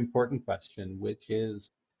to a very important question, which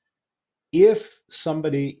is if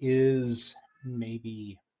somebody is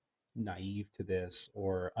maybe naive to this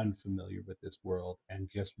or unfamiliar with this world and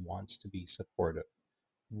just wants to be supportive,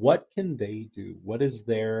 what can they do? What is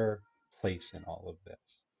their place in all of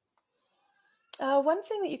this? One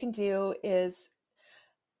thing that you can do is,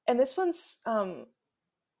 and this one's,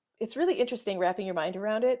 it's really interesting wrapping your mind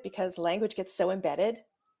around it, because language gets so embedded,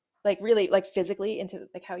 like really like physically into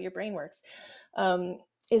like how your brain works, um,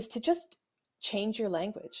 is to just change your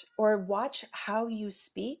language or watch how you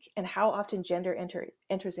speak and how often gender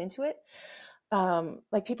enters into it.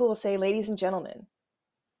 Like people will say ladies and gentlemen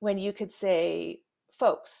when you could say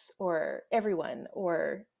folks or everyone,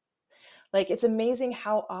 or like, it's amazing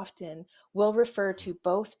how often we'll refer to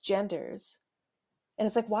both genders. And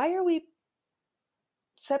it's like, why are we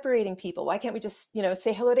separating people? Why can't we just,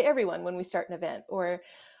 say hello to everyone when we start an event? Or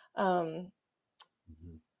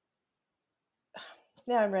Mhm.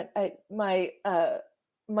 Now I'm run- I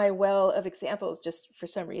my well of examples just for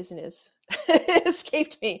some reason is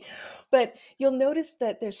escaped me. But you'll notice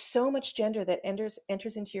that there's so much gender that enters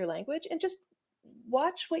into your language, and just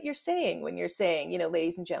watch what you're saying when you're saying,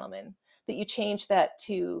 ladies and gentlemen, that you change that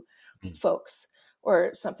to Mhm. folks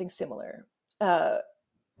or something similar. Uh,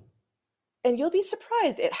 and you'll be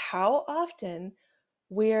surprised at how often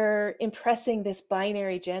we're impressing this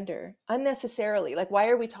binary gender unnecessarily. Like, why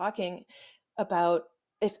are we talking about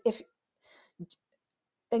if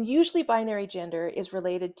and usually binary gender is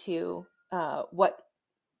related to what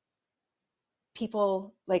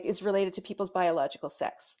people like is related to people's biological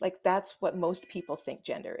sex. Like, that's what most people think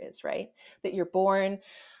gender is, right? That you're born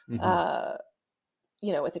Mhm. uh,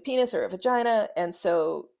 with a penis or a vagina, and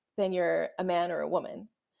so then you're a man or a woman,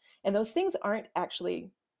 and those things aren't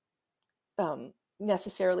actually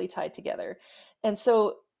necessarily tied together. And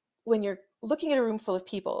so when you're looking at a room full of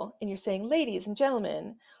people and you're saying ladies and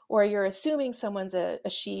gentlemen, or you're assuming someone's a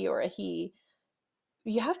she or a he,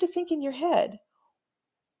 you have to think in your head,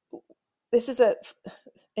 this is a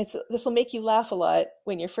this will make you laugh a lot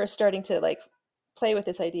when you're first starting to like play with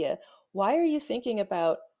this idea. Why are you thinking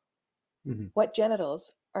about Mhm. what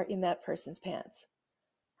genitals are in that person's pants?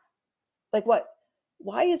 Like,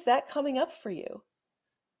 why is that coming up for you?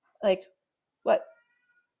 Like, what?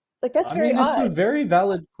 Like, that's I very mean, it's a odd. very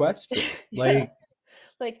valid question. Yeah.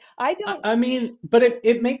 Like, I don't. I mean, but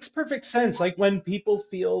it makes perfect sense. Like when people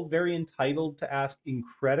feel very entitled to ask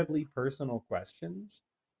incredibly personal questions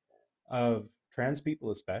of trans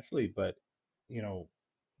people especially, but you know,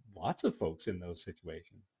 lots of folks in those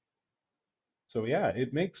situations. So yeah,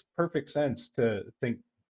 it makes perfect sense to think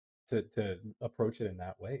to approach it in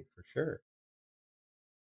that way for sure.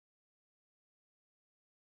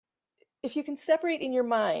 If you can separate in your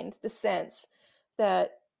mind the sense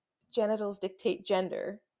that genitals dictate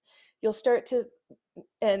gender, you'll start to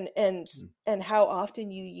Mm. and how often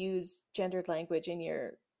you use gendered language in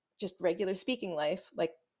your just regular speaking life,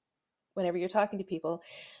 like whenever you're talking to people,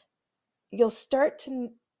 you'll start to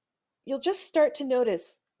you'll just start to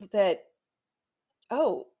notice that,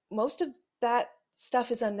 oh, most of that stuff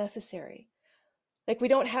is unnecessary. Like, we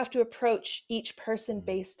don't have to approach each person Mhm.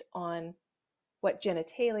 based on what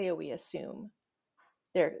genitalia we assume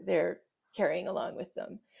they're carrying along with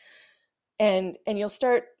them. And you'll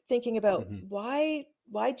start thinking about Mhm.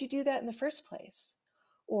 why'd you do that in the first place,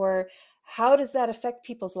 or how does that affect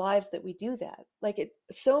people's lives that we do that. Like, it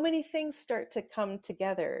so many things start to come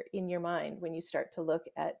together in your mind when you start to look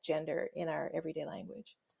at gender in our everyday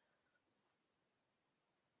language.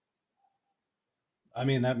 I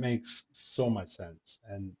mean, that makes so much sense,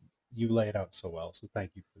 and you lay it out so well. So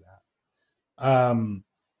thank you for that.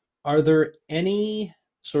 Are there any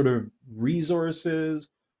sort of resources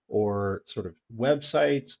or sort of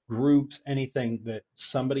websites, groups, anything that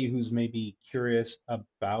somebody who's maybe curious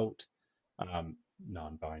about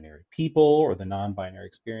non-binary people or the non-binary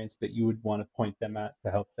experience that you would want to point them at to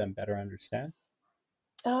help them better understand,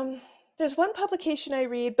 um, there's one publication I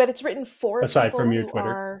read, but it's written for aside people from your who Twitter?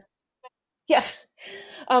 are, yeah.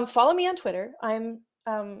 Follow me on Twitter. I'm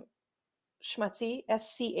Schmutzie,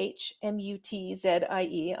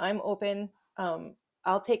 SCHMUTZIE. I'm open.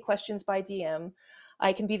 I'll take questions by DM.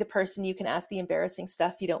 I can be the person you can ask the embarrassing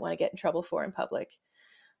stuff you don't want to get in trouble for in public.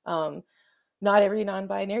 Um, Not every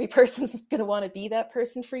non-binary person's going to want to be that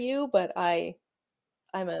person for you, but I'm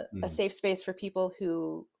a Mhm. safe space for people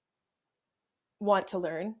who want to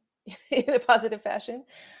learn in a positive fashion.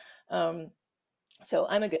 Um, so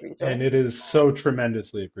I'm a good And resource. it is so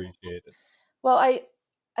tremendously appreciated. Well, I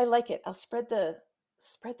like it. I'll spread the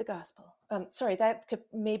gospel. Sorry, that could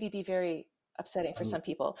maybe be very upsetting for I- some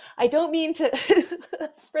people. I don't mean to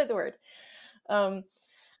spread the word. Um,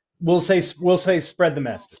 we'll say spread the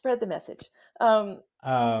message. Spread the message. Um,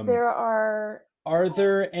 Um, there are. Are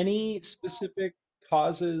there any specific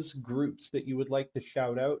causes, groups that you would like to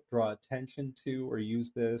shout out, draw attention to, or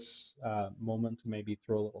use this moment to maybe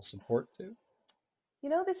throw a little support to?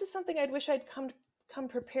 This is something I'd wish I'd come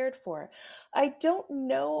prepared for. I don't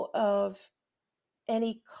know of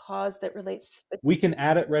any cause that relates. We can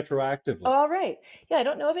add it retroactively. All right. Yeah, I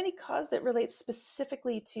don't know of any cause that relates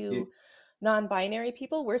specifically It, to non-binary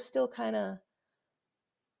people. We're still kind of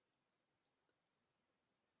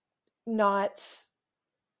not.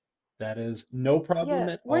 that is no problem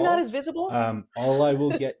Yeah, at we're not all. as visible. All I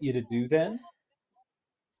will get you to do then,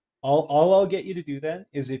 all I'll get you to do then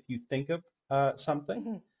is if you think of something,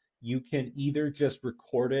 Mhm. you can either just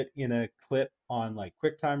record it in a clip on like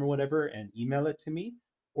QuickTime or whatever and email it to me,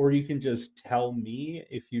 or you can just tell me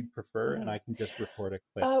if you'd prefer, and Mhm. I can just record a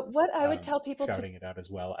clip What I would tell people to shouting it out as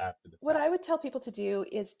well after the what fact. I would tell people to do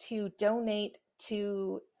is to donate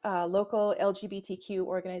to local LGBTQ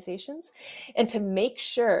organizations, and to make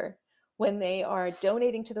sure when they are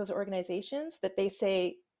donating to those organizations that they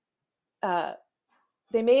say, uh,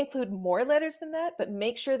 they may include more letters than that, but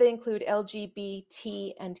make sure they include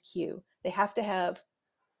LGBT and Q. They have to have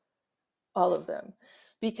all of them,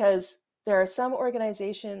 because there are some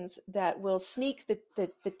organizations that will sneak the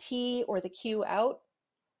T or the Q out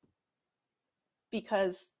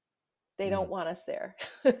because they don't Mm, want us there.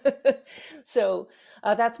 So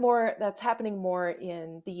that's happening more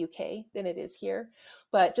in the UK than it is here.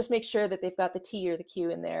 But just make sure that they've got the T or the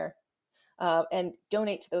Q in there, and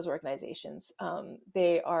donate to those organizations.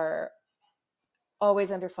 They are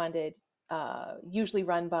always underfunded, usually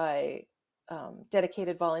run by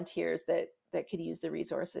dedicated volunteers that could use the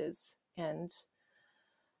resources, and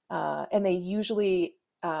they usually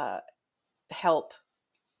help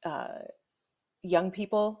uh, young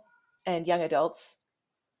people and young adults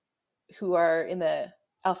who are in the,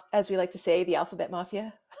 as we like to say, the alphabet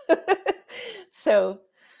mafia. So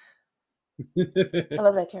I mm.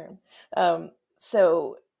 love that term.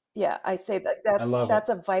 So yeah, I say that I that's love it. that's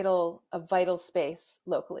a vital space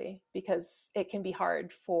locally, because it can be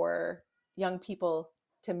hard for young people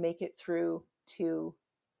to make it through to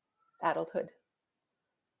adulthood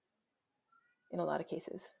in a lot of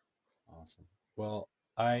cases. Awesome. Well,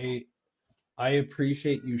 I I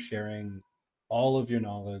appreciate you sharing all of your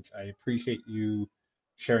knowledge. I appreciate you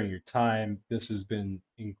sharing your time. This has been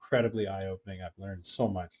incredibly eye-opening. I've learned so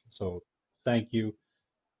much. So thank you.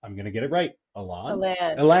 I'm gonna get it right. Elan?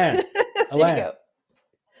 Elan. Elan. There you Elan. go.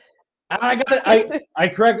 I got it. I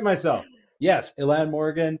corrected myself. Yes, Elan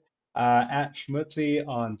Morgan at Schmutzy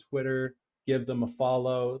on Twitter. Give them a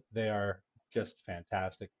follow. They are just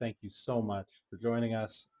fantastic. Thank you so much for joining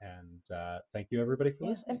us, and thank you everybody for Yeah,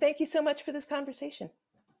 and listening. thank you so much for this conversation.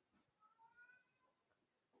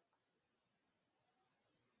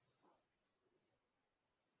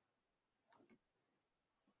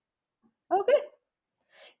 Oh, good.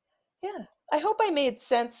 Yeah. I hope I made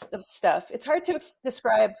sense of stuff.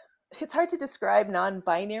 Describe. It's hard to describe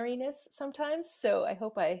non-binariness sometimes, so I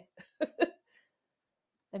hope I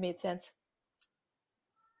made sense.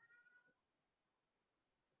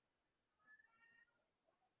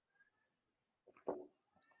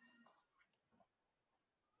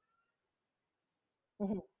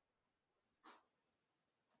 Hmm.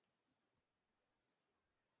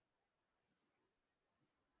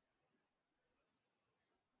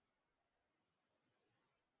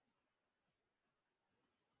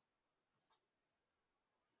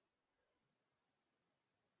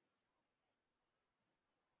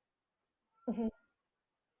 Hmm.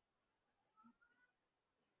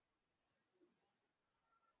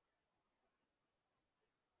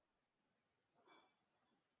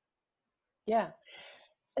 Yeah.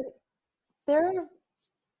 And there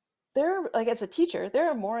are like, as a teacher, there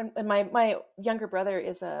are more, and my younger brother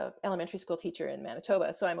is a elementary school teacher in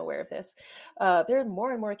Manitoba, so I'm aware of this. There are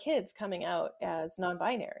more and more kids coming out as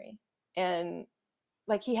non-binary, and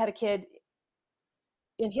like he had a kid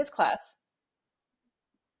in his class.